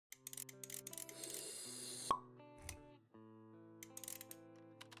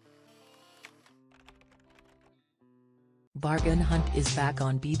Bargain Hunt is back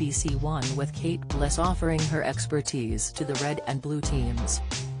on BBC One with Kate Bliss offering her expertise to the red and blue teams.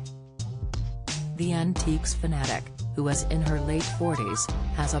 The antiques fanatic, who is in her late 40s,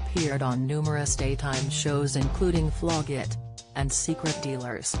 has appeared on numerous daytime shows including Flog It! And Secret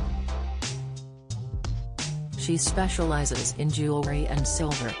Dealers. She specializes in jewelry and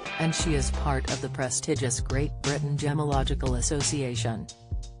silver, and she is part of the prestigious Great Britain Gemological Association.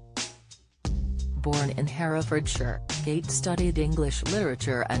 Born in Herefordshire, Kate studied English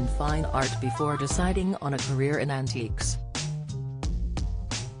literature and fine art before deciding on a career in antiques.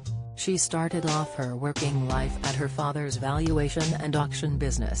 She started off her working life at her father's valuation and auction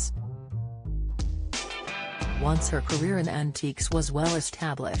business. Once her career in antiques was well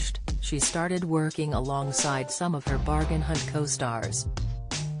established, she started working alongside some of her Bargain Hunt co-stars.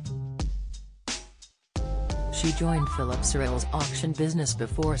 She joined Philip Cyril's auction business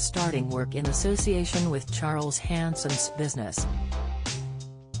before starting work in association with Charles Hanson's business.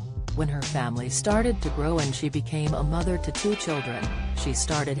 When her family started to grow and she became a mother to 2 children, she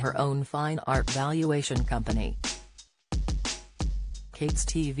started her own fine art valuation company. Kate's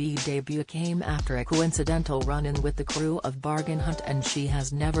TV debut came after a coincidental run-in with the crew of Bargain Hunt, and she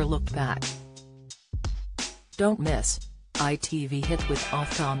has never looked back. Don't miss. ITV hit with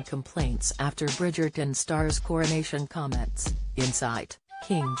Ofcom complaints after Bridgerton star's coronation comments. Insight: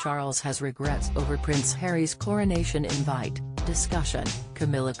 King Charles has regrets over Prince Harry's coronation invite. Discussion: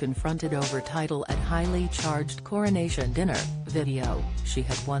 Camilla confronted over title at highly charged coronation dinner. Video: she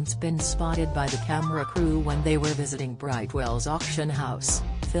had once been spotted by the camera crew when they were visiting Brightwell's auction house,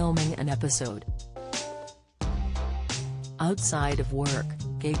 filming an episode. Outside of work,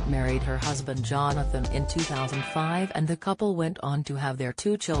 Kate married her husband Jonathan in 2005 and the couple went on to have their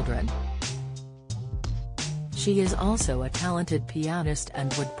 2 children. She is also a talented pianist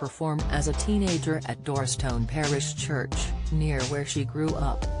and would perform as a teenager at Dorstone Parish Church, near where she grew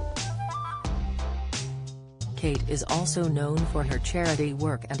up. Kate is also known for her charity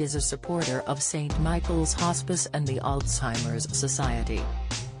work and is a supporter of St. Michael's Hospice and the Alzheimer's Society.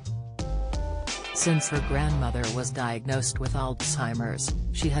 Since her grandmother was diagnosed with Alzheimer's,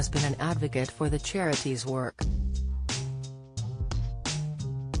 she has been an advocate for the charity's work.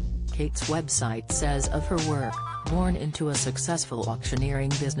 Kate's website says of her work, born into a successful auctioneering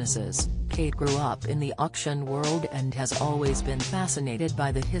businesses, Kate grew up in the auction world and has always been fascinated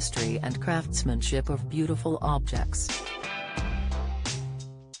by the history and craftsmanship of beautiful objects.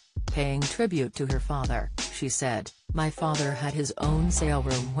 Paying tribute to her father, she said, "My father had his own sale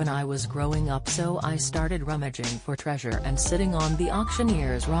room when I was growing up, so I started rummaging for treasure and sitting on the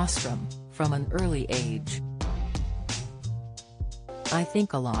auctioneer's rostrum, from an early age. I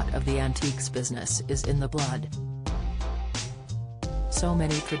think a lot of the antiques business is in the blood. So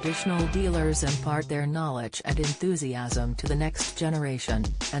many traditional dealers impart their knowledge and enthusiasm to the next generation,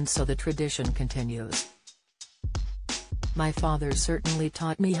 and so the tradition continues. My father certainly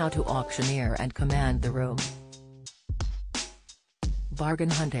taught me how to auctioneer and command the room." Bargain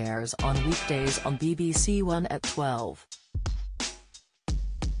Hunt airs on weekdays on BBC One at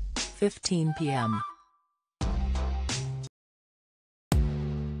 12:15 p.m.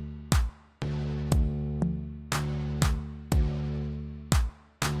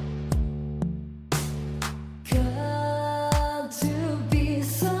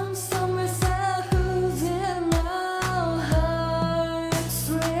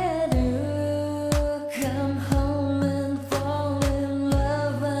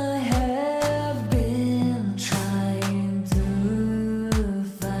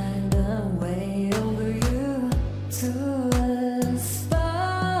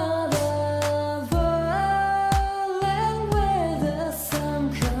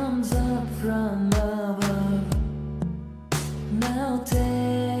 Now take